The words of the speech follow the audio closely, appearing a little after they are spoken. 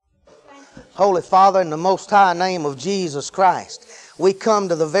Holy Father, in the most high name of Jesus Christ, we come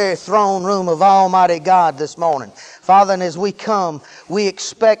to the very throne room of Almighty God this morning. Father, and as we come, we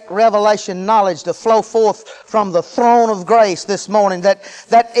expect revelation knowledge to flow forth from the throne of grace this morning, that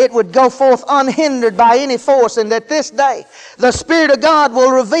it would go forth unhindered by any force, and that this day the Spirit of God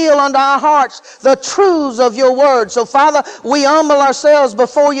will reveal unto our hearts the truths of your word. So, Father, we humble ourselves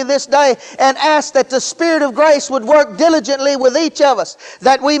before you this day and ask that the Spirit of grace would work diligently with each of us,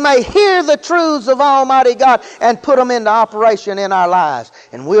 that we may hear the truths of Almighty God and put them into operation in our lives.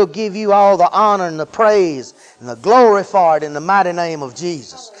 And we'll give you all the honor and the praise and the glory for it in the mighty name of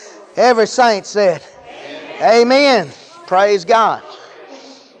Jesus. Every saint said, Amen. Praise God.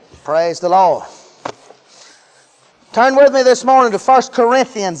 Praise the Lord. Turn with me this morning to 1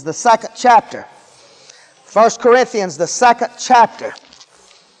 Corinthians, the 2nd chapter. 1 Corinthians, the 2nd chapter.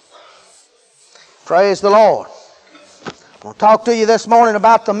 Praise the Lord. I'm going to talk to you this morning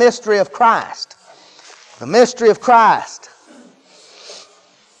about the mystery of Christ. The mystery of Christ.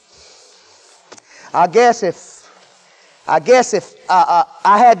 I guess if I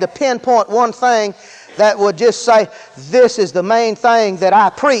had to pinpoint one thing that would just say, this is the main thing that I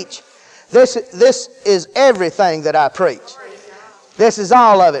preach, this is everything that I preach. This is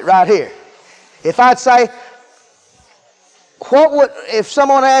all of it right here. If I'd say, if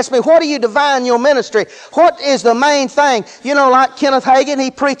someone asked me, what do you define your ministry? What is the main thing? You know, like Kenneth Hagin,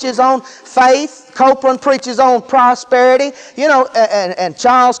 he preaches on faith. Copeland preaches on prosperity. You know, and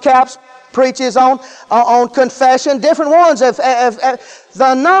Charles Capps preaches on confession. Different ones.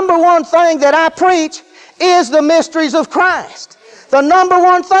 The number one thing that I preach is the mysteries of Christ. The number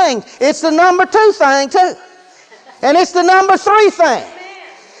one thing. It's the number two thing too. And it's the number three thing.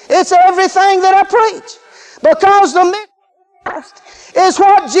 It's everything that I preach. Because the mystery of Christ is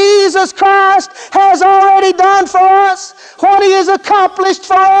what Jesus Christ has already done for us, what He has accomplished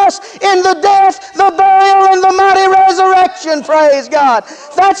for us in the death, the burial, and the mighty resurrection, praise God.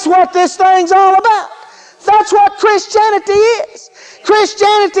 That's what this thing's all about. That's what Christianity is.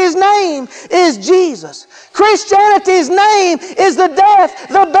 Christianity's name is Jesus. Christianity's name is the death,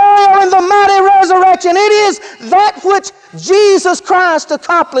 the burial, and the mighty resurrection. It is that which Jesus Christ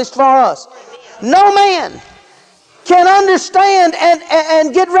accomplished for us. No man can understand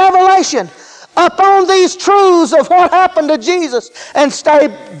and get revelation upon these truths of what happened to Jesus and stay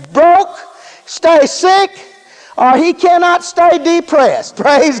broke, stay sick, or he cannot stay depressed.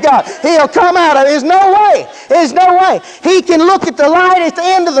 Praise God. He'll come out of it. There's no way. There's no way. He can look at the light at the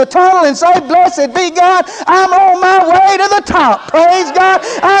end of the tunnel and say, blessed be God, I'm on my way to the top. Praise God.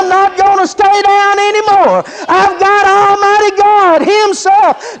 I'm not going to stay down anymore. I've got Almighty God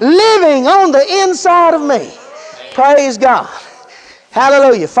Himself living on the inside of me. Praise God.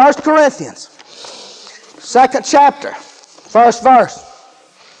 Hallelujah. 1 Corinthians, 2nd chapter, 1st verse.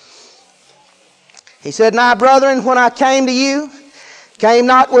 He said, Now, brethren, when I came to you, came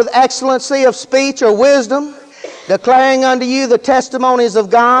not with excellency of speech or wisdom, declaring unto you the testimonies of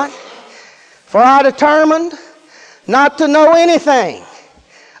God. For I determined not to know anything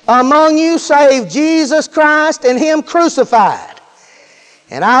among you save Jesus Christ and Him crucified.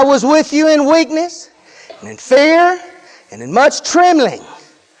 And I was with you in weakness, and in fear, and in much trembling.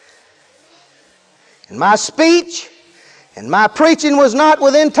 And my speech and my preaching was not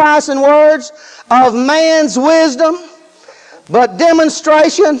with enticing words of man's wisdom, but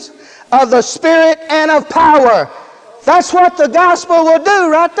demonstrations of the Spirit and of power. That's what the gospel will do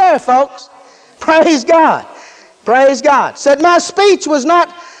right there, folks. Praise God. Praise God. Said my speech was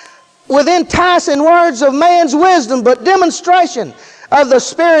not with enticing words of man's wisdom, but demonstration of the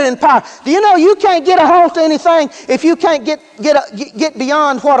Spirit and power. Do you know you can't get a hold to anything if you can't get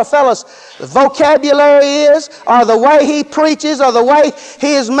beyond what a fellow's vocabulary is, or the way he preaches, or the way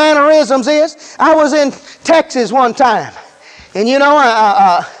his mannerisms is? I was in Texas one time, and you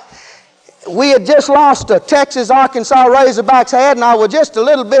know, we had just lost a Texas-Arkansas Razorbacks head, and I was just a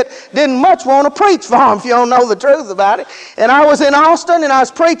little bit, didn't much want to preach for them, if you don't know the truth about it. And I was in Austin, and I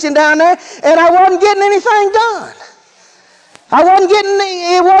was preaching down there, and I wasn't getting anything done.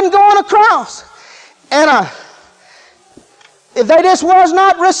 It wasn't going across. And they just was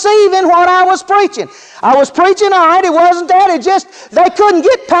not receiving what I was preaching. I was preaching all right, it wasn't that. It just, they couldn't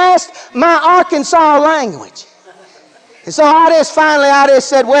get past my Arkansas language. And so I just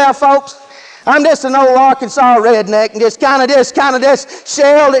said, well, folks, I'm just an old Arkansas redneck, and just kind of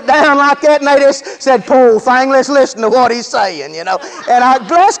shelled it down like that, and they just said, poor thing, let's listen to what he's saying, you know. And I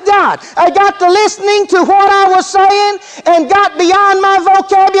blessed God. I got to listening to what I was saying and got beyond my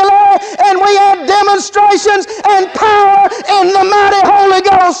vocabulary, and we had demonstrations and power in the mighty Holy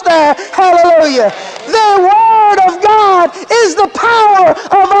Ghost there. Hallelujah. The Word of God is the power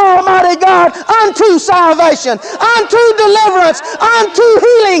of Almighty God. God unto salvation, unto deliverance, unto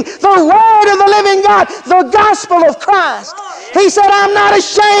healing. The Word of the living God, the gospel of Christ. He said, I'm not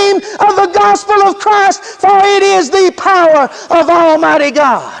ashamed of the gospel of Christ, for it is the power of Almighty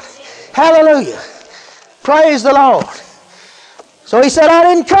God. Hallelujah. Praise the Lord. So he said, I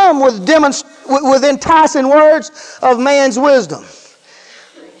didn't come with enticing words of man's wisdom,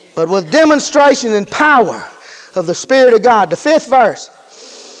 but with demonstration and power of the Spirit of God. The 5th verse.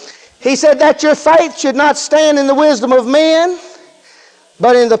 He said that your faith should not stand in the wisdom of men,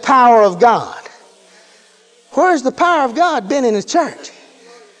 but in the power of God. Where's the power of God been in the church?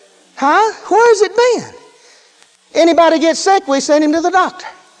 Huh? Where's it been? Anybody get sick, we send him to the doctor.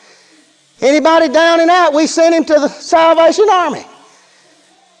 Anybody down and out, we send him to the Salvation Army.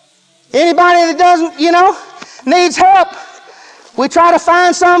 Anybody that doesn't, needs help, we try to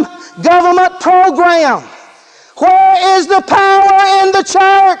find some government program. Where is the power in the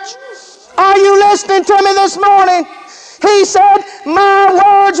church? Are you listening to me this morning? He said, my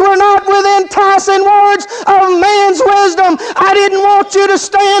words were not with enticing words of man's wisdom. I didn't want you to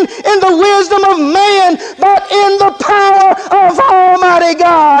stand in the wisdom of man, but in the power of Almighty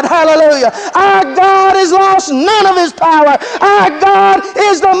God. Hallelujah. Our God has lost none of His power. Our God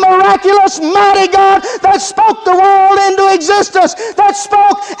is the miraculous, mighty God that spoke the world into existence, that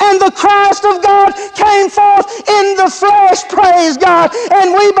spoke, and the Christ of God came forth in the flesh, praise God.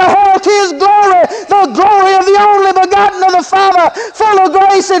 And we beheld His glory, the glory of the only begotten of the Father, full of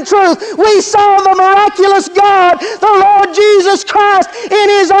grace and truth. We saw the miraculous God, the Lord Jesus Christ, in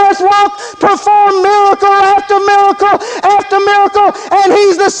His earth walk, perform miracle after miracle after miracle, and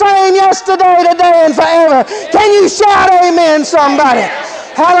He's the same yesterday, today, and forever. Can you shout amen, somebody?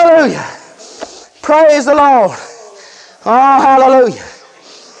 Hallelujah. Praise the Lord. Oh, hallelujah.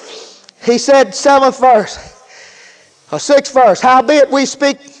 He said, 7th verse, or 6th verse, howbeit we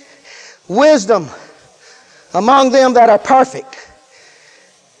speak wisdom among them that are perfect,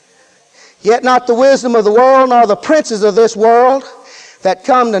 yet not the wisdom of the world, nor the princes of this world that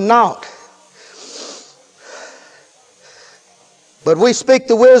come to naught. But we speak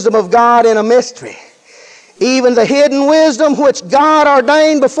the wisdom of God in a mystery, even the hidden wisdom which God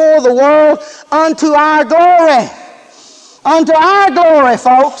ordained before the world unto our glory. Unto our glory,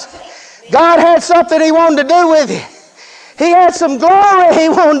 folks. God had something He wanted to do with you. He had some glory He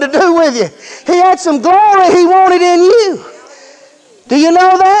wanted to do with you. He had some glory He wanted in you. Do you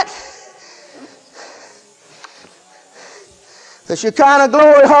know that? The Shekinah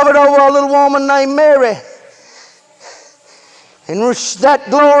glory hovered over a little woman named Mary. And that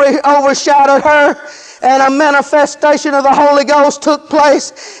glory overshadowed her, and a manifestation of the Holy Ghost took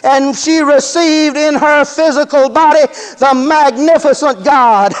place, and she received in her physical body the magnificent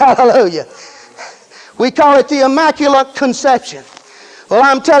God. Hallelujah. We call it the Immaculate Conception. Well,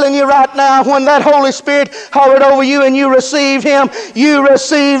 I'm telling you right now, when that Holy Spirit hovered over you and you received Him, you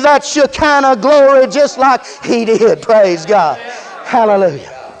received that Shekinah glory just like He did. Praise God.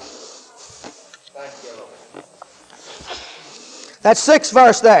 Hallelujah. That 6th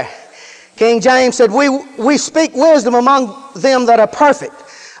verse there. King James said, we speak wisdom among them that are perfect.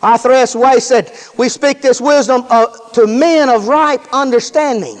 Arthur S. Way said, we speak this wisdom to men of ripe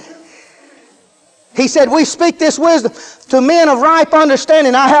understanding. He said, we speak this wisdom to men of ripe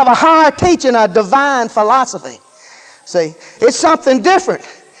understanding. I have a higher teaching, a divine philosophy. See, it's something different.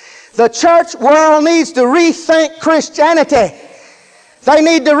 The church world needs to rethink Christianity. They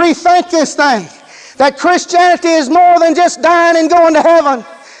need to rethink this thing. That Christianity is more than just dying and going to heaven.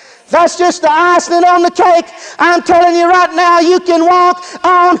 That's just the icing on the cake. I'm telling you right now, you can walk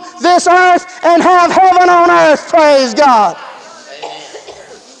on this earth and have heaven on earth. Praise God.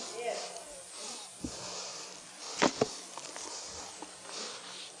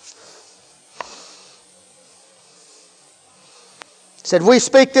 Said, we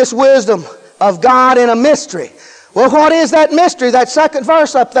speak this wisdom of God in a mystery. Well, what is that mystery? That 2nd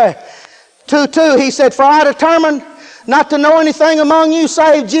verse up there. 2:2, he said, for I determined not to know anything among you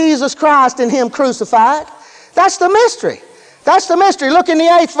save Jesus Christ and Him crucified. That's the mystery. That's the mystery. Look in the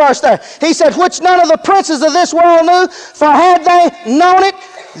 8th verse there. He said, which none of the princes of this world knew, for had they known it,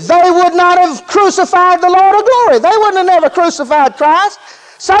 they would not have crucified the Lord of glory. They wouldn't have never crucified Christ.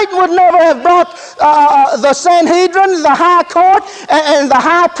 Satan would never have brought the Sanhedrin, the high court, and the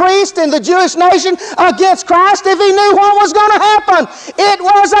high priest and the Jewish nation against Christ if he knew what was going to happen. It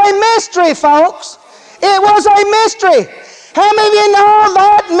was a mystery, folks. It was a mystery. How many of you know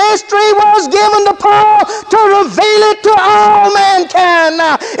that mystery was given to Paul to reveal it to all mankind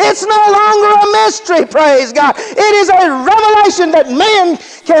now? It's no longer a mystery, praise God. It is a revelation that man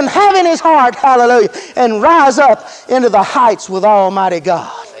can have in his heart, hallelujah, and rise up into the heights with Almighty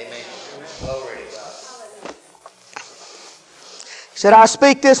God. Amen. said, I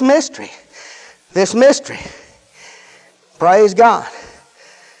speak this mystery. This mystery. Praise God.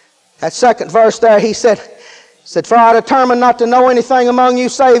 That second verse there, he said, for I determined not to know anything among you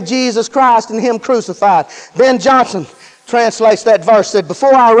save Jesus Christ and Him crucified. Ben Johnson translates that verse, said,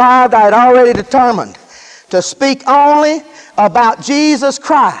 before I arrived, I had already determined to speak only about Jesus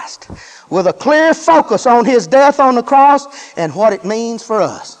Christ with a clear focus on His death on the cross and what it means for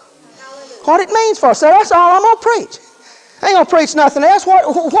us. What it means for us. So that's all I'm going to preach. I ain't going to preach nothing else.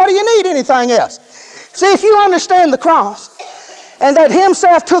 What do you need anything else? See, if you understand the cross and that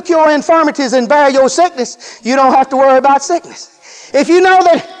Himself took your infirmities and bare your sickness, you don't have to worry about sickness. If you know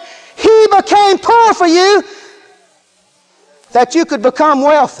that He became poor for you, that you could become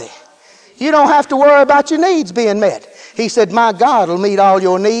wealthy, you don't have to worry about your needs being met. He said, my God will meet all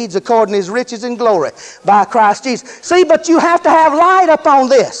your needs according to His riches and glory by Christ Jesus. See, but you have to have light upon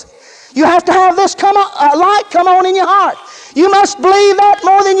this. You have to have this light come on in your heart. You must believe that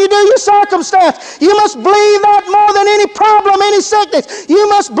more than you do your circumstance. You must believe that more than any problem, any sickness. You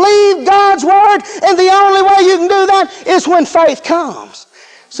must believe God's Word, and the only way you can do that is when faith comes.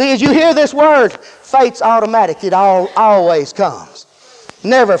 See, as you hear this word, faith's automatic. It always comes.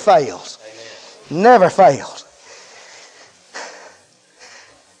 Never fails. Never fails.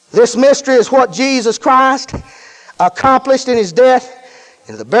 This mystery is what Jesus Christ accomplished in His death,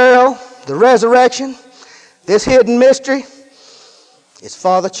 in the burial, the resurrection. This hidden mystery is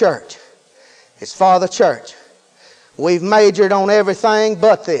for the church. It's for the church. We've majored on everything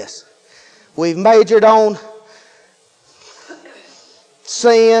but this. We've majored on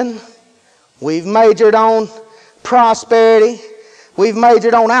sin. We've majored on prosperity. We've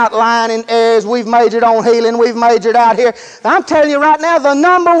majored on outlining areas. We've majored on healing. We've majored out here. I'm telling you right now, the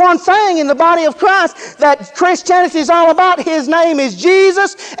number one thing in the body of Christ that Christianity is all about, His name is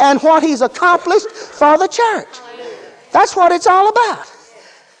Jesus and what He's accomplished for the church. That's what it's all about.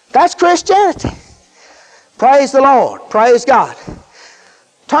 That's Christianity. Praise the Lord. Praise God.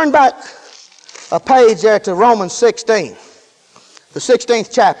 Turn back a page there to Romans 16, the 16th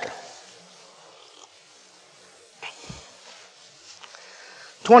chapter.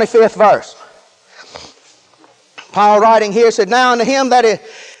 25th verse. Paul writing here said, now unto Him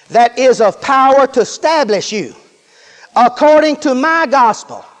that is of power to establish you according to my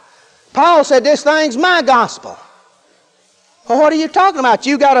gospel. Paul said, this thing's my gospel. Well, what are you talking about?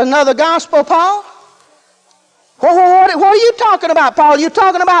 You got another gospel, Paul? What are you talking about, Paul? You're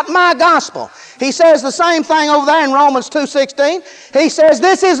talking about my gospel. He says the same thing over there in Romans 2:16. He says,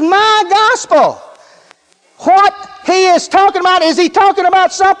 this is my gospel. What he is talking about, is he talking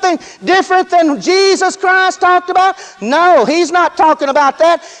about something different than Jesus Christ talked about? No, he's not talking about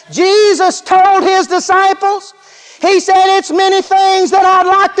that. Jesus told His disciples, He said, it's many things that I'd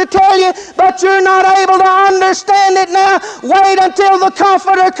like to tell you, but you're not able to understand it now. Wait until the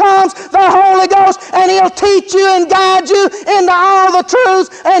Comforter comes, the Holy Ghost, and He'll teach you and guide you into all the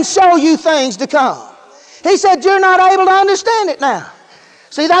truths and show you things to come. He said, you're not able to understand it now.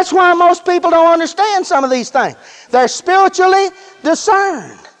 See, that's why most people don't understand some of these things. They're spiritually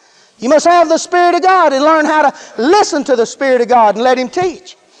discerned. You must have the Spirit of God and learn how to listen to the Spirit of God and let Him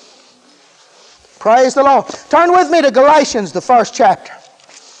teach. Praise the Lord. Turn with me to Galatians, the 1st chapter.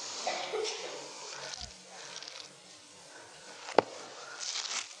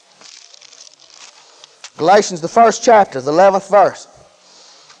 Galatians, the 1st chapter, the 11th verse.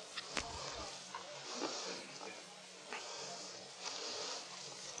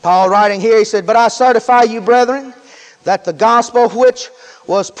 Paul writing here, he said, but I certify you, brethren, that the gospel which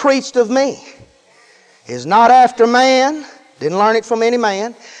was preached of me is not after man. Didn't learn it from any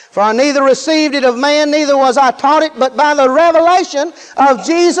man. For I neither received it of man, neither was I taught it, but by the revelation of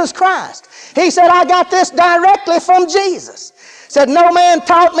Jesus Christ. He said, I got this directly from Jesus. Said, no man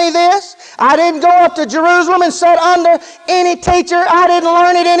taught me this. I didn't go up to Jerusalem and sit under any teacher. I didn't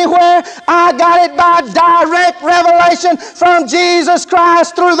learn it anywhere. I got it by direct revelation from Jesus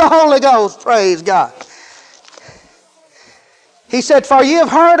Christ through the Holy Ghost. Praise God. He said, for ye have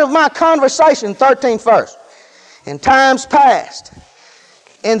heard of my conversation, 13th verse, in times past,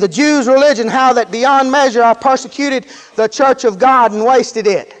 in the Jews' religion, how that beyond measure I persecuted the church of God and wasted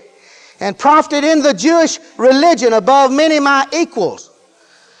it, and profited in the Jewish religion above many my equals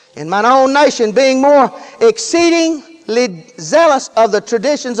in mine own nation, being more exceedingly zealous of the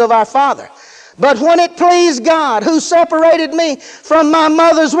traditions of our father. But when it pleased God, who separated me from my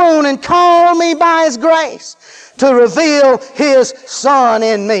mother's womb and called me by His grace to reveal His Son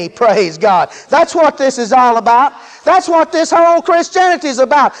in me. Praise God. That's what this is all about. That's what this whole Christianity is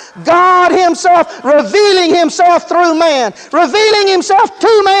about. God Himself revealing Himself through man. Revealing Himself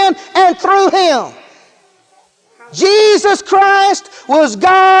to man and through Him. Jesus Christ was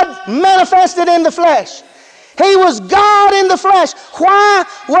God manifested in the flesh. He was God in the flesh. Why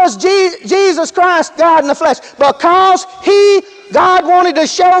was Jesus Christ God in the flesh? Because God wanted to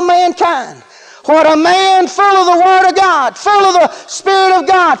show mankind what a man full of the Word of God, full of the Spirit of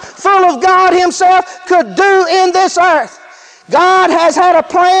God, full of God Himself could do in this earth. God has had a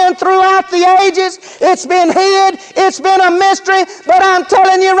plan throughout the ages. It's been hid. It's been a mystery. But I'm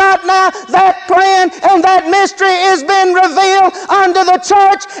telling you right now, that plan and that mystery has been revealed unto the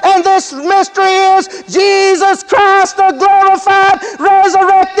church. And this mystery is Jesus Christ, the glorified,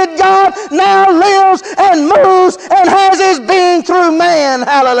 resurrected God, now lives and moves and has His being through man.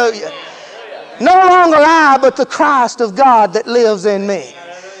 Hallelujah. No longer I, but the Christ of God that lives in me.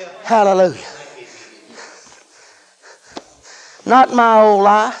 Hallelujah. Not my old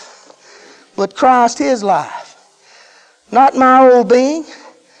life, but Christ His life. Not my old being,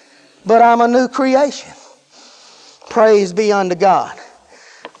 but I'm a new creation. Praise be unto God.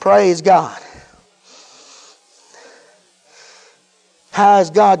 Praise God. How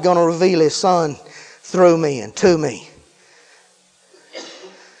is God going to reveal His Son through me and to me?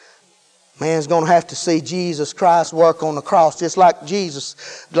 Man's going to have to see Jesus Christ work on the cross, just like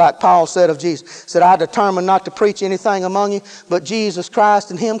Jesus, like Paul said of Jesus. Said, I determined not to preach anything among you but Jesus Christ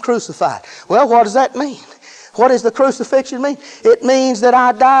and Him crucified. Well, what does that mean? What does the crucifixion mean? It means that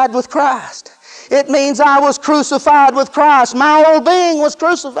I died with Christ. It means I was crucified with Christ. My old being was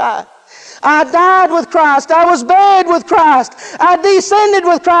crucified. I died with Christ. I was buried with Christ. I descended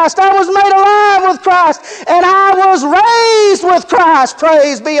with Christ. I was made alive with Christ. And I was raised with Christ.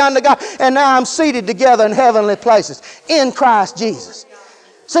 Praise be unto God. And now I'm seated together in heavenly places in Christ Jesus.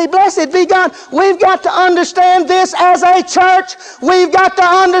 See, blessed be God. We've got to understand this as a church. We've got to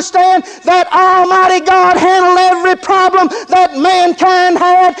understand that Almighty God handled every problem that mankind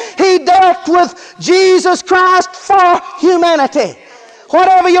had. He dealt with Jesus Christ for humanity.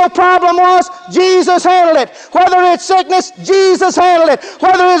 Whatever your problem was, Jesus handled it. Whether it's sickness, Jesus handled it.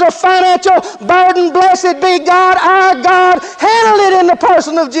 Whether it's a financial burden, blessed be God, our God handled it in the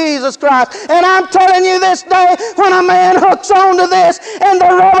person of Jesus Christ. And I'm telling you this day, when a man hooks onto this and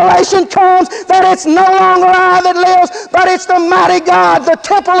the revelation comes that it's no longer I that lives, but it's the mighty God, the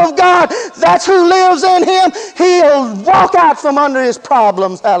temple of God, that's who lives in him, he'll walk out from under his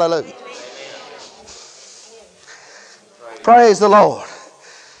problems. Hallelujah. Praise the Lord.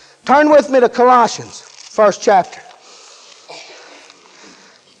 Turn with me to Colossians, first chapter.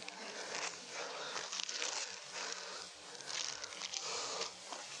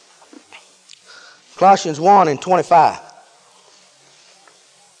 Colossians 1 and 25.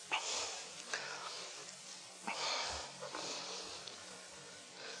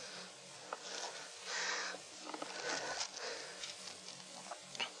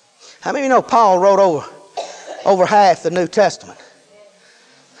 How many of you know Paul wrote over half the New Testament?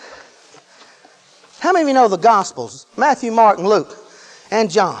 How many of you know the Gospels, Matthew, Mark, and Luke, and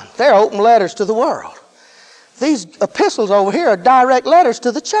John? They're open letters to the world. These epistles over here are direct letters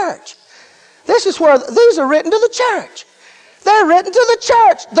to the church. This is where these are written to the church. They're written to the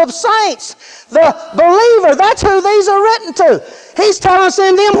church, the saints, the believer. That's who these are written to. He's telling us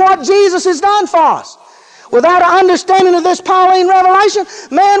in them what Jesus has done for us. Without an understanding of this Pauline revelation,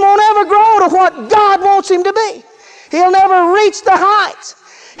 man won't ever grow to what God wants him to be. He'll never reach the heights.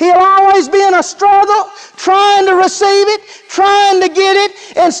 He'll always be in a struggle, trying to receive it, trying to get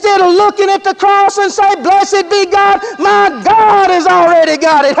it, instead of looking at the cross and say, blessed be God, my God has already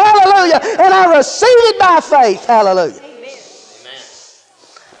got it. Hallelujah. And I receive it by faith. Hallelujah. Amen.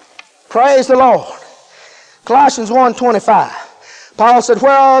 Praise the Lord. Colossians 1:25. Paul said,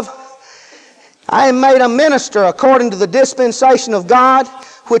 whereof I am made a minister according to the dispensation of God,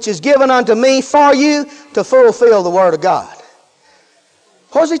 which is given unto me for you to fulfill the word of God.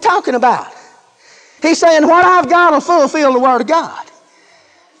 What is he talking about? He's saying what I've got will fulfill the Word of God.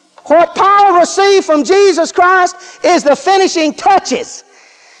 What Paul received from Jesus Christ is the finishing touches.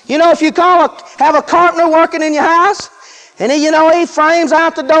 You know, if you have a carpenter working in your house, and he frames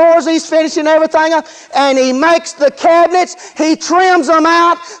out the doors, he's finishing everything up, and he makes the cabinets, he trims them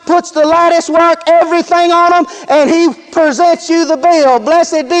out, puts the lattice work, everything on them, and he presents you the bill.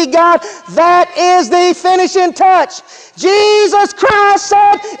 Blessed be God, that is the finishing touch. Jesus Christ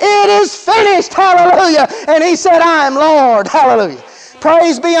said, it is finished, hallelujah. And he said, I am Lord, hallelujah.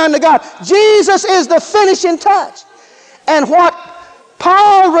 Praise be unto God. Jesus is the finishing touch. And what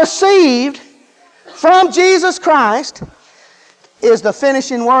Paul received from Jesus Christ is the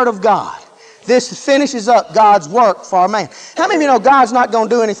finishing word of God. This finishes up God's work for man. How many of you know God's not going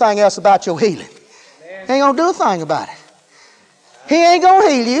to do anything else about your healing? He ain't going to do a thing about it. He ain't going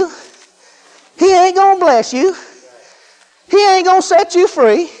to heal you. He ain't going to bless you. He ain't going to set you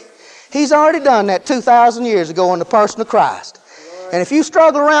free. He's already done that 2,000 years ago in the person of Christ. And if you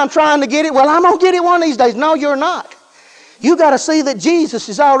struggle around trying to get it, well, I'm going to get it one of these days. No, you're not. You got to see that Jesus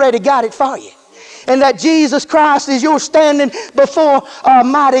has already got it for you. And that Jesus Christ is your standing before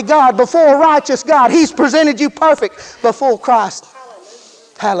Almighty God, before righteous God. He's presented you perfect before Christ.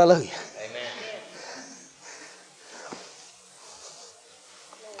 Hallelujah. Amen.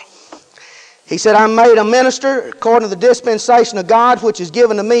 He said, I'm made a minister according to the dispensation of God, which is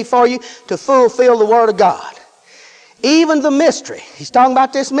given to me for you to fulfill the word of God. Even the mystery. He's talking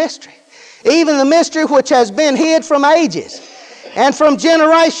about this mystery. Even the mystery which has been hid from ages and from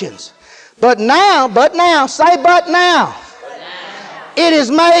generations. But now, say but now. It is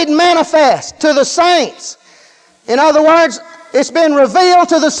made manifest to the saints. In other words, it's been revealed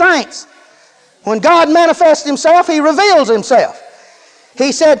to the saints. When God manifests Himself, He reveals Himself.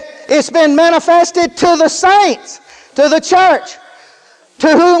 He said, it's been manifested to the saints, to the church, to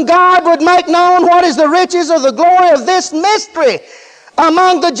whom God would make known what is the riches of the glory of this mystery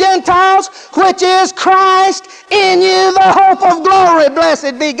among the Gentiles, which is Christ in you, the hope of glory.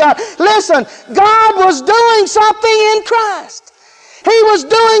 Blessed be God. Listen, God was doing something in Christ. He was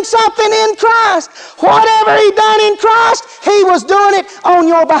doing something in Christ. Whatever He done in Christ, He was doing it on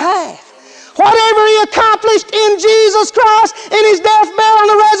your behalf. Whatever He accomplished in Jesus Christ, in His death, burial, and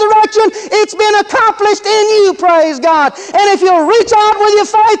the resurrection, it's been accomplished in you, praise God. And if you'll reach out with your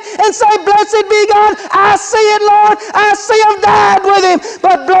faith and say, blessed be God, I see it, Lord. I see I've died with Him.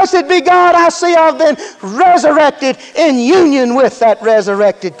 But blessed be God, I see I've been resurrected in union with that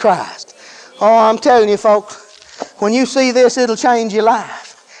resurrected Christ. Oh, I'm telling you, folks, when you see this, it'll change your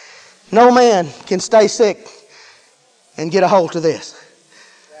life. No man can stay sick and get a hold of this.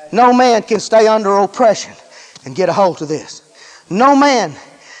 No man can stay under oppression and get a hold of this. No man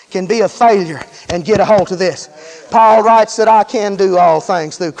can be a failure and get a hold of this. Paul writes that I can do all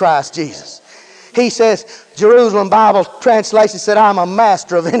things through Christ Jesus. He says, Jerusalem Bible translation said, I'm a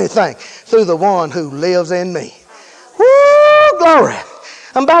master of anything through the one who lives in me. Woo, glory.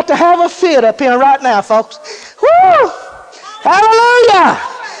 I'm about to have a fit up here right now, folks. Woo! Hallelujah!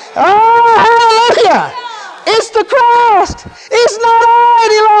 Oh, hallelujah! It's the Christ. It's not I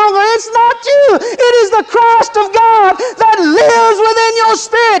any longer. It's not you. It is the Christ of God that lives within your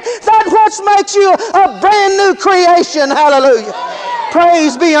spirit. That's what makes you a brand new creation. Hallelujah.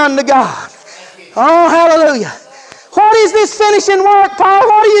 Praise be unto God. Oh, hallelujah. What is this finishing work, Paul?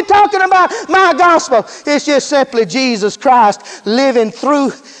 What are you talking about? My gospel. It's just simply Jesus Christ living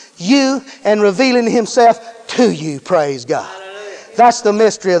through you and revealing Himself to you. Praise God. That's the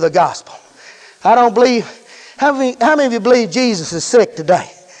mystery of the gospel. I don't believe... How many of you believe Jesus is sick today?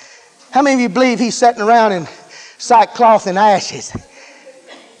 How many of you believe He's sitting around in sackcloth and ashes?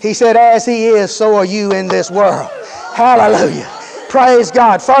 He said, as He is, so are you in this world. Hallelujah. Praise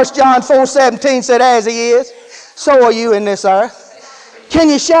God. 1 John 4:17 said, as He is, so are you in this earth. Can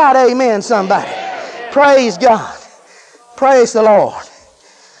you shout amen, somebody? Praise God. Praise the Lord.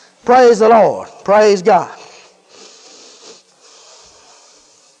 Praise the Lord. Praise God.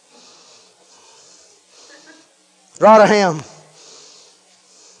 Rotherham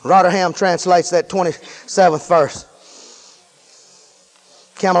translates that 27th verse.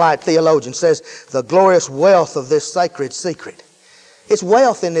 Campbellite theologian says, the glorious wealth of this sacred secret. It's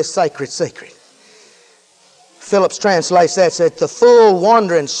wealth in this sacred secret. Phillip translates that, says, the full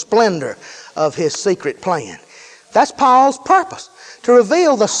wonder and splendor of His secret plan. That's Paul's purpose, to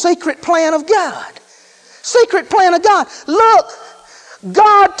reveal the secret plan of God. Secret plan of God. Look,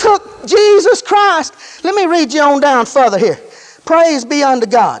 God took Jesus Christ. Let me read you on down further here. Praise be unto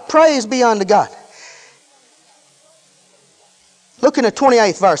God. Praise be unto God. Look in the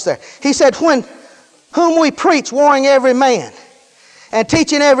 28th verse there. He said, whom we preach, warning every man, and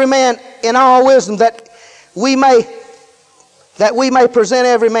teaching every man in all wisdom, that we may present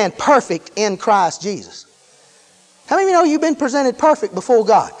every man perfect in Christ Jesus. How many of you know you've been presented perfect before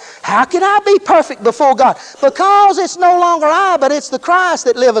God? How can I be perfect before God? Because it's no longer I, but it's the Christ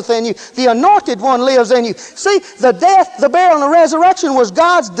that liveth in you. The anointed one lives in you. See, the death, the burial, and the resurrection was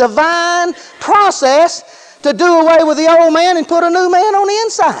God's divine process to do away with the old man and put a new man on the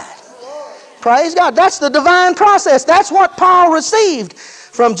inside. Praise God. That's the divine process. That's what Paul received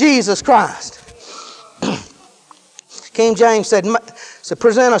from Jesus Christ. King James said,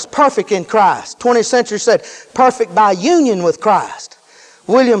 present us perfect in Christ. 20th century said, perfect by union with Christ.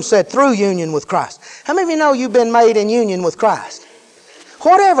 William said, through union with Christ. How many of you know you've been made in union with Christ?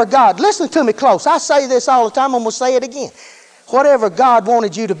 Whatever God, listen to me close. I say this all the time, I'm going to say it again. Whatever God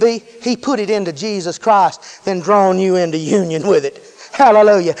wanted you to be, He put it into Jesus Christ, then drawn you into union with it.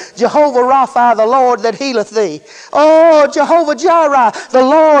 Hallelujah. Jehovah Rapha, the Lord that healeth thee. Oh, Jehovah Jireh, the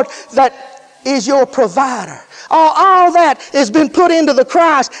Lord that is your provider. All that has been put into the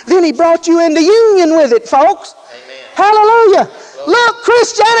Christ. Then He brought you into union with it, folks. Amen. Hallelujah. Look,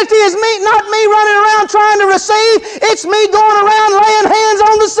 Christianity is not me running around trying to receive. It's me going around laying hands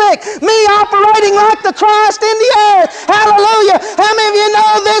on the sick. Me operating like the Christ in the earth. Hallelujah. How many of you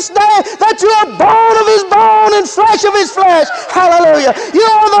know this day that you are bone of His bone and flesh of His flesh? Hallelujah. You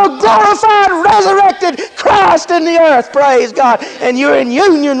are the glorified, resurrected Christ in the earth. Praise God. And you're in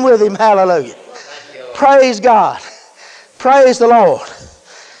union with Him. Hallelujah. Praise God. Praise the Lord.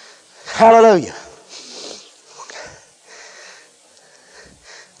 Hallelujah.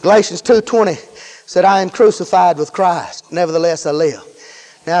 Galatians 2:20 said, I am crucified with Christ. Nevertheless I live.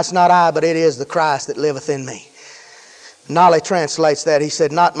 Now it's not I, but it is the Christ that liveth in me. Nolly translates that. He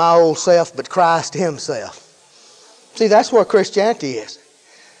said, not my old self, but Christ Himself. See, that's where Christianity is.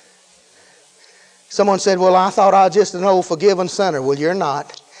 Someone said, well, I thought I was just an old forgiven sinner. Well, you're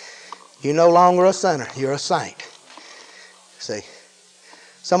not. You're no longer a sinner. You're a saint. See?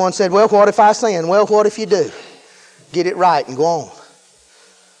 Someone said, well, what if I sin? Well, what if you do? Get it right and go on.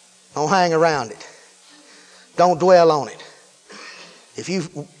 Don't hang around it. Don't dwell on it. If you've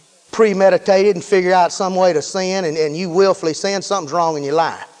premeditated and figured out some way to sin and you willfully sin, something's wrong in your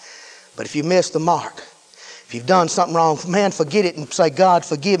life. But if you miss the mark, if you've done something wrong, man, forget it and say, God,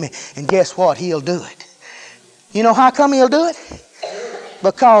 forgive me. And guess what? He'll do it. You know how come He'll do it?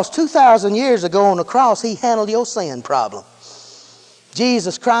 Because 2,000 years ago on the cross, He handled your sin problem.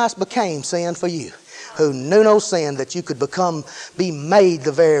 Jesus Christ became sin for you, who knew no sin, that you could be made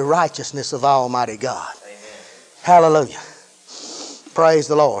the very righteousness of Almighty God. Amen. Hallelujah. Praise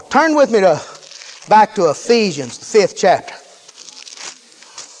the Lord. Turn with me back to Ephesians, the 5th chapter.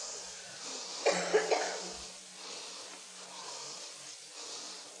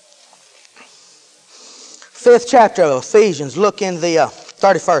 Fifth chapter of Ephesians. Look in the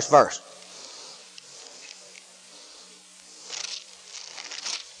 31st verse.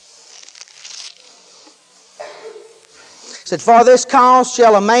 It said, for this cause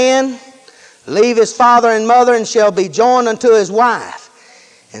shall a man leave his father and mother, and shall be joined unto his wife,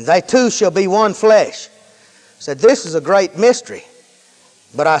 and they two shall be one flesh. It said, this is a great mystery,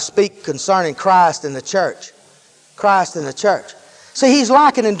 but I speak concerning Christ and the church. Christ and the church. See, He's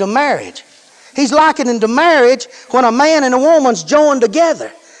likening to marriage. He's likening to marriage when a man and a woman's joined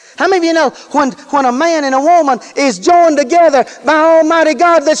together. How many of you know when a man and a woman is joined together by Almighty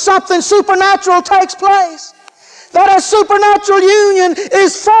God, that something supernatural takes place? That a supernatural union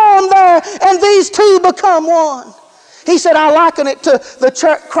is formed there, and these two become one. He said, I liken it to the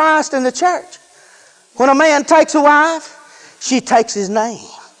church, Christ and the church. When a man takes a wife, she takes his name.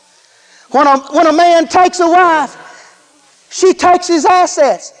 When a man takes a wife, she takes his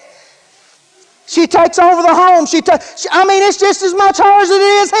assets. She takes over the home. It's just as much hers as it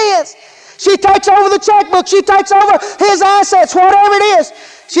is his. She takes over the checkbook. She takes over his assets, whatever it is.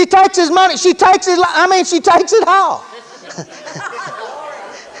 She takes his money. She takes his, she takes it all.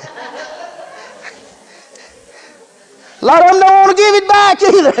 A lot of them don't want to give it back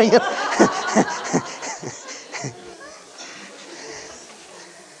either.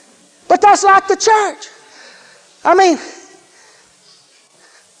 But that's like the church.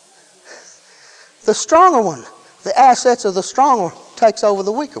 The stronger one, the assets of the stronger one takes over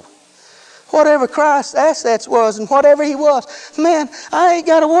the weaker one. Whatever Christ's assets was and whatever He was, man, I ain't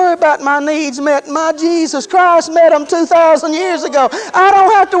got to worry about my needs met. My Jesus Christ met them 2,000 years ago. I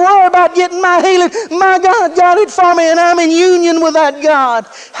don't have to worry about getting my healing. My God got it for me, and I'm in union with that God.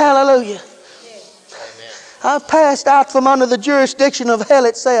 Hallelujah. Amen. I've passed out from under the jurisdiction of hell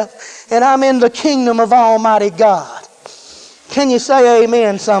itself, and I'm in the kingdom of Almighty God. Can you say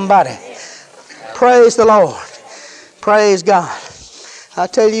amen, somebody? Praise the Lord. Praise God. I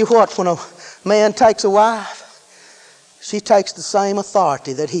tell you what, when a man takes a wife, she takes the same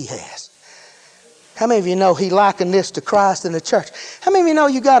authority that he has. How many of you know He likened this to Christ and the church? How many of you know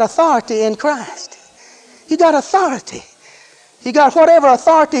you got authority in Christ? You got authority. You got whatever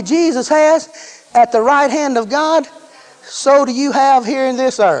authority Jesus has at the right hand of God, so do you have here in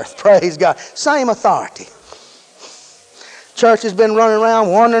this earth. Praise God. Same authority. Church has been running around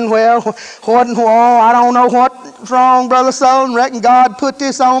wondering, I don't know what's wrong, Brother Sullivan. Reckon God put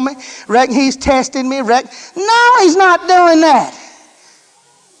this on me. Reckon He's testing me. No, He's not doing that.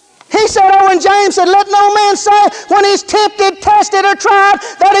 He said, and James said, let no man say when he's tempted, tested, or tried,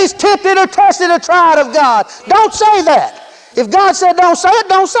 that he's tempted or tested or tried of God. Don't say that. If God said don't say it,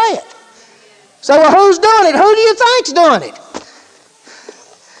 don't say it. Say, well, who's doing it? Who do you think's doing it?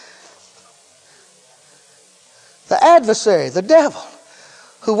 The adversary, the devil.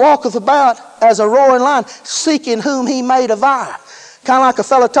 who walketh about as a roaring lion, seeking whom he may devour. Kind of like a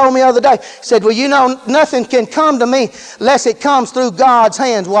fellow told me the other day. He said, well, you know, nothing can come to me unless it comes through God's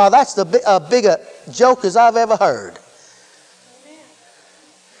hands. Well, that's a bigger joke as I've ever heard.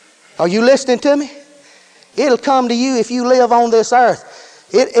 Are you listening to me? It'll come to you if you live on this earth.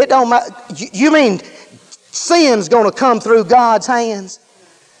 It don't matter. You mean sin's going to come through God's hands?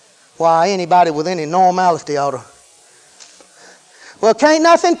 Why, anybody with any normality ought to. Well, can't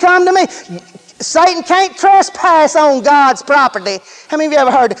nothing come to me? Satan can't trespass on God's property. How many of you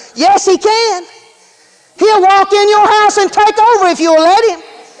ever heard that? Yes, he can. He'll walk in your house and take over if you'll let him.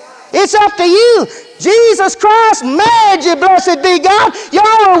 It's up to you. Jesus Christ made you, blessed be God. Y'all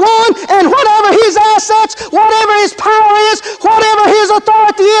are one, and whatever his assets, whatever his power is, whatever his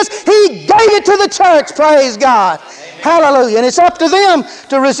authority is, he gave it to the church. Praise God. Amen. Hallelujah. And it's up to them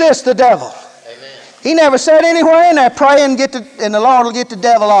to resist the devil. Amen. He never said anywhere in there, pray and the Lord will get the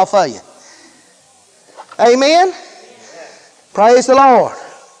devil off of you. Amen? Amen. Praise the Lord.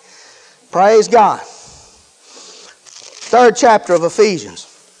 Praise God. 3rd chapter of Ephesians.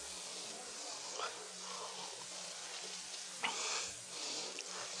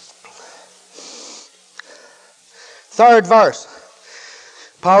 3rd verse.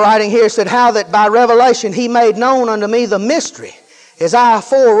 Paul writing here said, how that by revelation he made known unto me the mystery, as I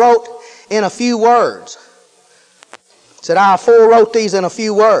afore wrote in a few words. Said, I afore wrote these in a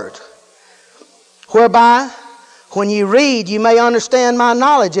few words. Whereby, when you read, you may understand my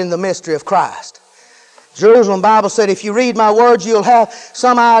knowledge in the mystery of Christ. Jerusalem Bible said, if you read my words, you'll have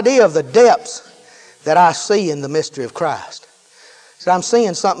some idea of the depths that I see in the mystery of Christ. So I'm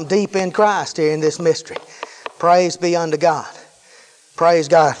seeing something deep in Christ here in this mystery. Praise be unto God. Praise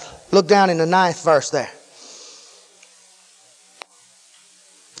God. Look down in the 9th verse there.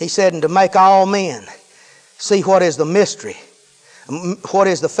 He said, and to make all men see what is the mystery, what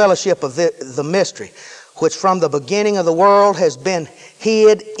is the fellowship of the mystery, which from the beginning of the world has been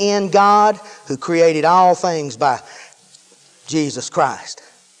hid in God, who created all things by Jesus Christ.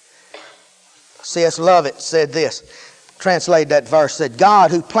 C.S. Lovett said this, translated that verse, said, God,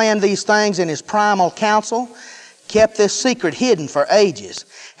 who planned these things in his primal counsel, kept this secret hidden for ages,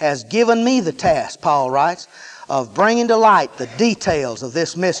 has given me the task, Paul writes, of bringing to light the details of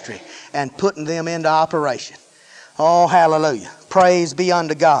this mystery and putting them into operation. Oh, hallelujah. Praise be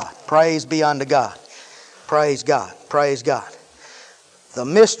unto God. Praise be unto God. Praise God. Praise God. The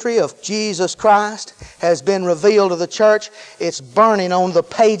mystery of Jesus Christ has been revealed to the church. It's burning on the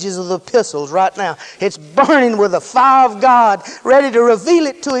pages of the epistles right now. It's burning with the fire of God, ready to reveal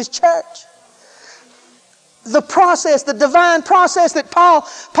it to his church. The process, the divine process that Paul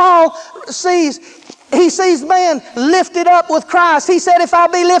sees, he sees man lifted up with Christ. He said, if I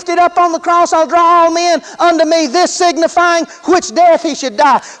be lifted up on the cross, I'll draw all men unto me, this signifying which death he should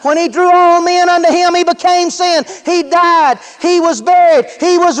die. When he drew all men unto him, he became sin. He died. He was buried.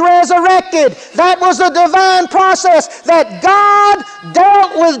 He was resurrected. That was the divine process that God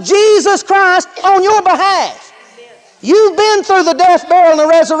dealt with Jesus Christ on your behalf. You've been through the death, burial, and the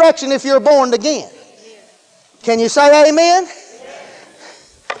resurrection if you're born again. Can you say amen?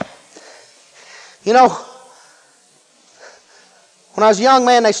 You know, when I was a young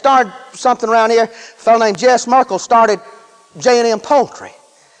man, they started something around here. A fellow named Jess Merkel started J&M Poultry.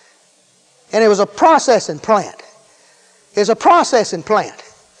 And it was a processing plant. It was a processing plant.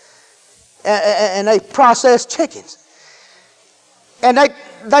 And they processed chickens. And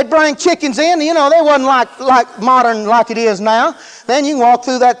they'd bring chickens in. You know, they wasn't like modern like it is now. Then you can walk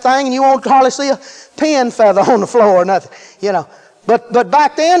through that thing and you won't hardly see a pin feather on the floor or nothing, you know. But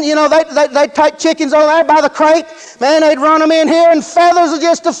back then, you know, they'd take chickens over there by the crate. Man, they'd run them in here and feathers were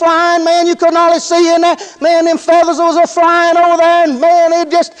just a-flying. Man, you couldn't hardly see in there. Man, them feathers was a-flying over there. And man,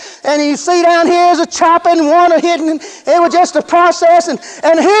 and you see down here is a chopping, one a hitting. It was just a process. And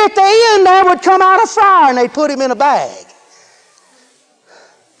here at the end there would come out a fryer and they'd put him in a bag.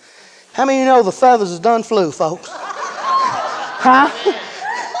 How many of you know the feathers is done flew, folks? Huh?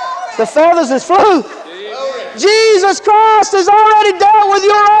 The feathers is flew. Jesus Christ has already dealt with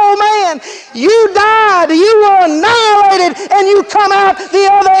your old man. You died, you were annihilated, and you come out the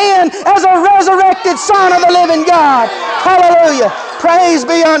other end as a resurrected Son of the living God. Hallelujah. Praise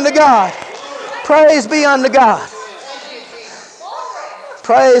be unto God. Praise be unto God.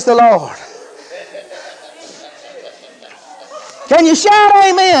 Praise the Lord. Can you shout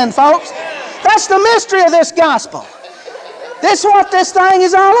amen, folks? That's the mystery of this gospel. This is what this thing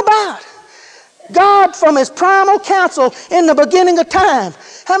is all about. God from his primal counsel in the beginning of time.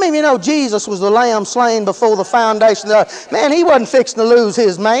 How many of you know Jesus was the lamb slain before the foundation of the earth? Man, he wasn't fixing to lose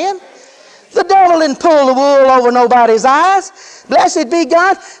his man. The devil didn't pull the wool over nobody's eyes. Blessed be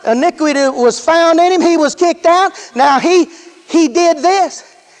God. Iniquity was found in him. He was kicked out. Now he did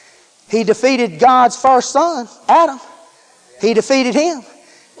this. He defeated God's first son, Adam. He defeated him.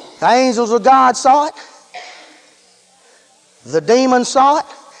 The angels of God saw it. The demons saw it.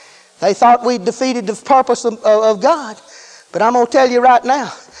 They thought we defeated the purpose of God. But I'm going to tell you right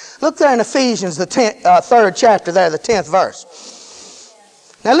now. Look there in Ephesians, the 3rd chapter there, the 10th verse.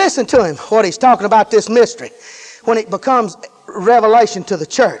 Now listen to him, what he's talking about, this mystery, when it becomes revelation to the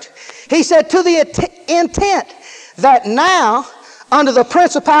church. He said, to the intent that now, under the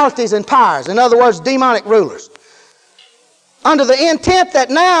principalities and powers, in other words, demonic rulers, under the intent that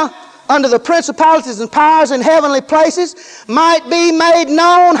now, under the principalities and powers in heavenly places, might be made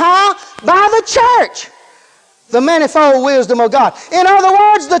known how? By the church. The manifold wisdom of God. In other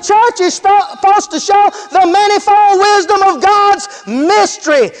words, the church is supposed to show the manifold wisdom of God's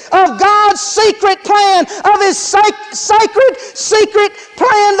mystery, of God's secret plan, of His sacred, secret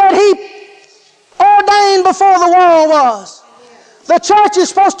plan that He ordained before the world was. The church is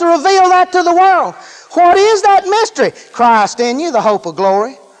supposed to reveal that to the world. What is that mystery? Christ in you, the hope of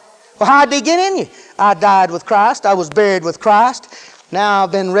glory. Well, how did He get in you? I died with Christ. I was buried with Christ. Now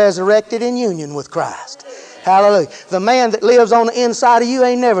I've been resurrected in union with Christ. Hallelujah. The man that lives on the inside of you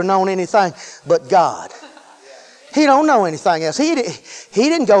ain't never known anything but God. He don't know anything else. He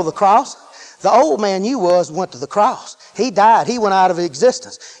didn't go to the cross. The old man you was went to the cross. He died. He went out of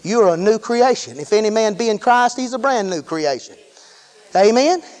existence. You're a new creation. If any man be in Christ, he's a brand new creation.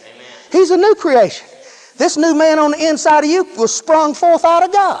 Amen? Amen. He's a new creation. This new man on the inside of you was sprung forth out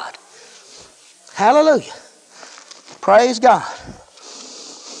of God. Hallelujah. Praise God.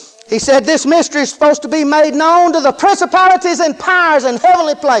 He said this mystery is supposed to be made known to the principalities and powers in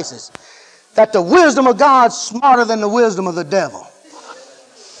heavenly places, that the wisdom of God's smarter than the wisdom of the devil.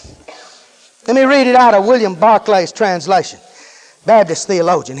 Let me read it out of William Barclay's translation, Baptist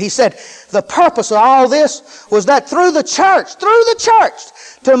theologian. He said, the purpose of all this was that through the church,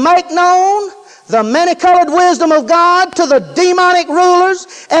 to make known the many-colored wisdom of God to the demonic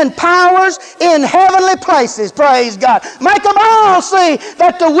rulers and powers in heavenly places. Praise God. Make them all see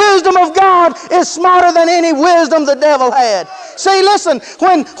that the wisdom of God is smarter than any wisdom the devil had. See, listen,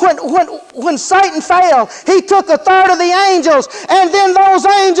 when Satan fell, he took a third of the angels, and then those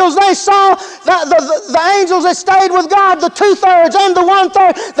angels, they saw the angels that stayed with God, the 2/3 and the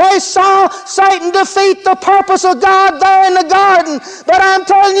 1/3, they saw Satan defeat the purpose of God there in the garden. But I'm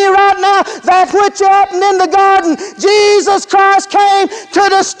telling you right now, that which happened in the garden, Jesus Christ came to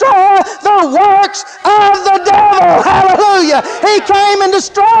destroy the works of the devil. Hallelujah. He came and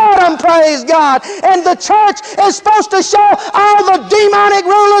destroyed them, praise God. And the church is supposed to show all the demonic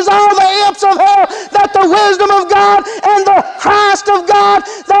rulers, all the imps of hell, that the wisdom of God and the Christ of God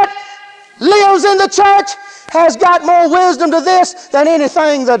that lives in the church has got more wisdom to this than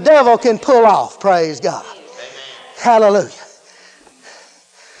anything the devil can pull off. Praise God. Amen. Hallelujah.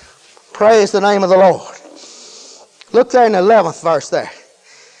 Praise the name of the Lord. Look there in the 11th verse there.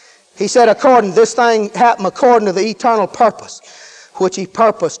 He said, this thing happened according to the eternal purpose which He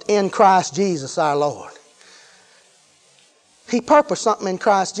purposed in Christ Jesus our Lord. He purposed something in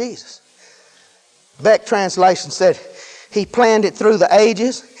Christ Jesus. Beck translation said, He planned it through the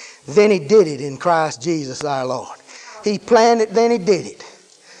ages, then He did it in Christ Jesus our Lord. He planned it, then He did it.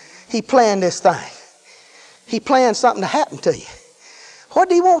 He planned this thing. He planned something to happen to you. What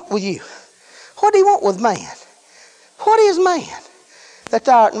do He want with you? What do He want with man? What is man that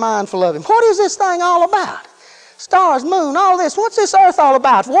thou art mindful of Him? What is this thing all about? Stars, moon, all this. What's this earth all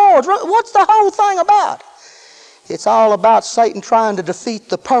about? Wars. What's the whole thing about? It's all about Satan trying to defeat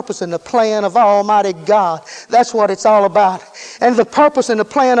the purpose and the plan of Almighty God. That's what it's all about. And the purpose and the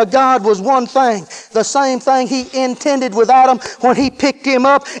plan of God was one thing. The same thing He intended with Adam when He picked him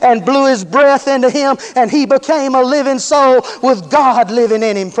up and blew His breath into him and he became a living soul with God living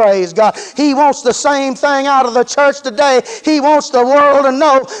in him. Praise God. He wants the same thing out of the church today. He wants the world to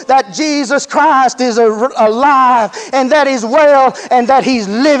know that Jesus Christ is alive and that He's well and that He's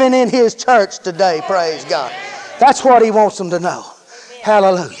living in His church today. Praise God. That's what He wants them to know.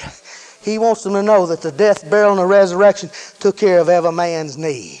 Hallelujah. He wants them to know that the death, burial, and the resurrection took care of every man's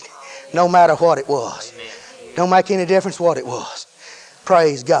need, no matter what it was. Don't make any difference what it was.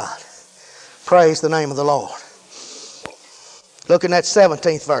 Praise God. Praise the name of the Lord. Look in that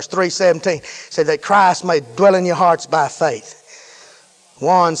 17th verse, 3:17, said that Christ may dwell in your hearts by faith.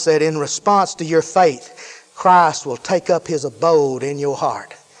 One said, in response to your faith, Christ will take up His abode in your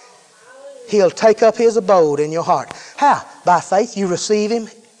heart. He'll take up His abode in your heart. How? By faith you receive Him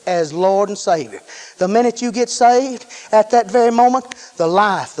as Lord and Savior. The minute you get saved, at that very moment, the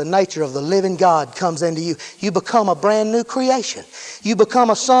life, the nature of the living God comes into you. You become a brand new creation. You become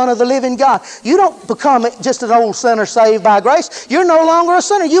a son of the living God. You don't become just an old sinner saved by grace. You're no longer a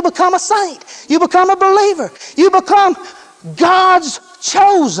sinner. You become a saint. You become a believer. You become God's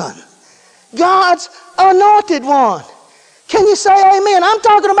chosen, God's anointed one. Can you say amen? I'm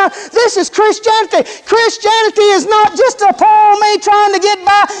talking about, this is Christianity. Christianity is not just a poor me trying to get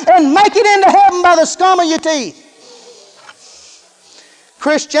by and make it into heaven by the scum of your teeth.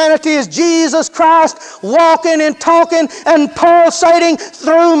 Christianity is Jesus Christ walking and talking and pulsating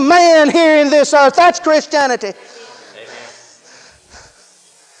through man here in this earth. That's Christianity. Amen.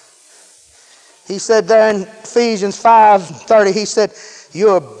 He said there in Ephesians 5:30, he said,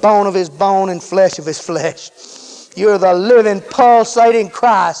 you're bone of his bone and flesh of his flesh. You're the living, pulsating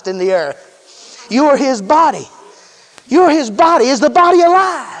Christ in the earth. You are his body. You're his body. Is the body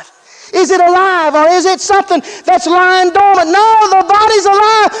alive? Is it alive, or is it something that's lying dormant? No, the body's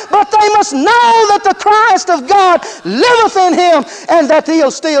alive, but they must know that the Christ of God liveth in him, and that he'll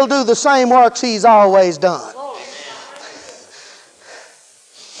still do the same works he's always done.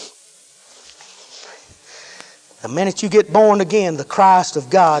 The minute you get born again, the Christ of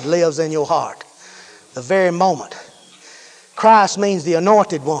God lives in your heart. The very moment. Christ means the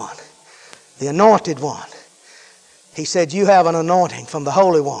anointed one. The anointed one. He said, you have an anointing from the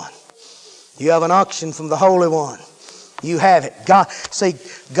Holy One. You have an unction from the Holy One. You have it. God, see,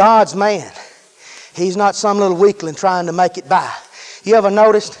 God's man. He's not some little weakling trying to make it by. You ever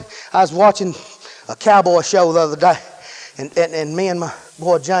noticed? I was watching a cowboy show the other day, and me and my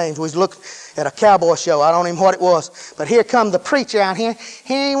boy James, we was looking at a cowboy show. I don't even know what it was. But here come the preacher out here.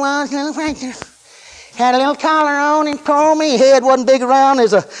 Here he was, little preacher. Had a little collar on and poor me. Head wasn't big around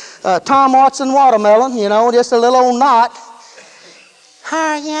as a Tom Watson watermelon, you know, just a little old knot.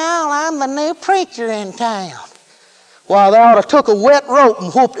 Hi, y'all, I'm the new preacher in town. Well, they ought to took a wet rope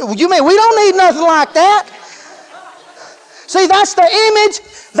and whooped it. You mean we don't need nothing like that? See, that's the image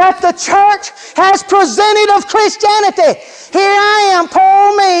that the church has presented of Christianity. Here I am,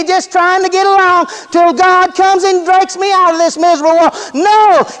 poor me, just trying to get along till God comes and breaks me out of this miserable world.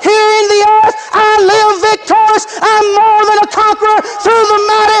 No, here in the earth I live victorious. I'm more than a conqueror through the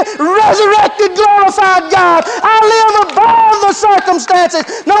mighty, resurrected, glorified God. I live above the circumstances.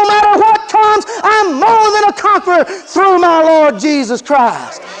 No matter what comes, I'm more than a conqueror through my Lord Jesus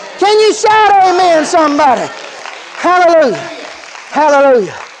Christ. Can you shout amen, somebody? Hallelujah.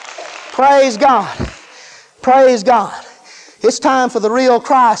 Hallelujah. Praise God. Praise God. It's time for the real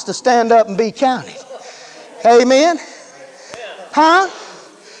Christ to stand up and be counted. Amen? Huh?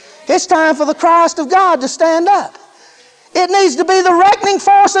 It's time for the Christ of God to stand up. It needs to be the reckoning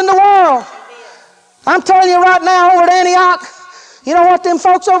force in the world. I'm telling you right now, over at Antioch, you know what them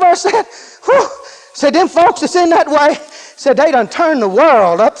folks over there said? Whew. Said them folks that's in that way, said they done turned the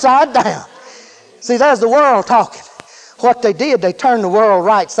world upside down. See, that's the world talking. What they did, they turned the world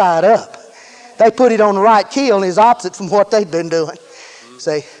right side up. They put it on the right keel, and it's opposite from what they've been doing.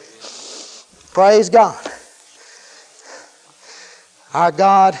 See? Praise God. Our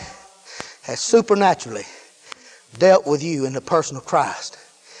God has supernaturally dealt with you in the person of Christ.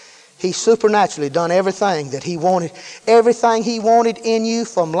 He's supernaturally done everything that He wanted. Everything He wanted in you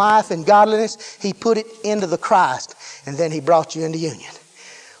from life and godliness, He put it into the Christ, and then He brought you into union.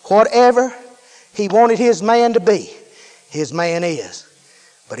 Whatever He wanted His man to be, His man is.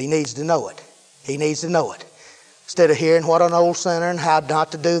 But he needs to know it. He needs to know it. Instead of hearing what an old sinner and how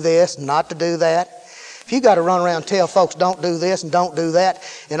not to do this and not to do that. If you got to run around and tell folks don't do this and don't do that,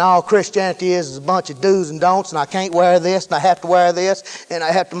 and all Christianity is a bunch of do's and don'ts, and I can't wear this and I have to wear this and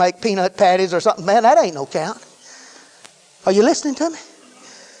I have to make peanut patties or something, man, that ain't no count. Are you listening to me?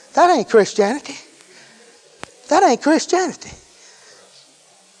 That ain't Christianity. That ain't Christianity.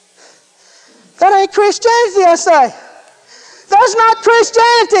 That ain't Christianity, I say. That's not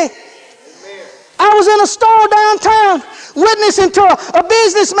Christianity. I was in a store downtown witnessing to a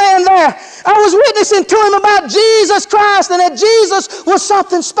businessman there. I was witnessing to him about Jesus Christ and that Jesus was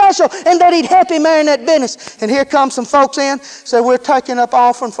something special and that He'd help him there in that business. And here come some folks in, say, we're taking up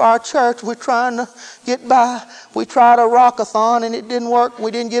offering for our church. We're trying to get by. We tried a rockathon and it didn't work.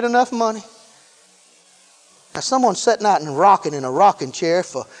 We didn't get enough money. Now someone's sitting out and rocking in a rocking chair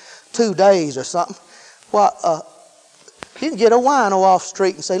for 2 days or something. Well, you can get a wino off the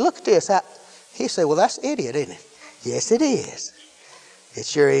street and say, look at this. He say, well, that's idiot, isn't it? Yes, it is. It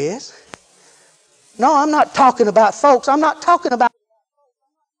sure is. No, I'm not talking about folks. I'm not talking about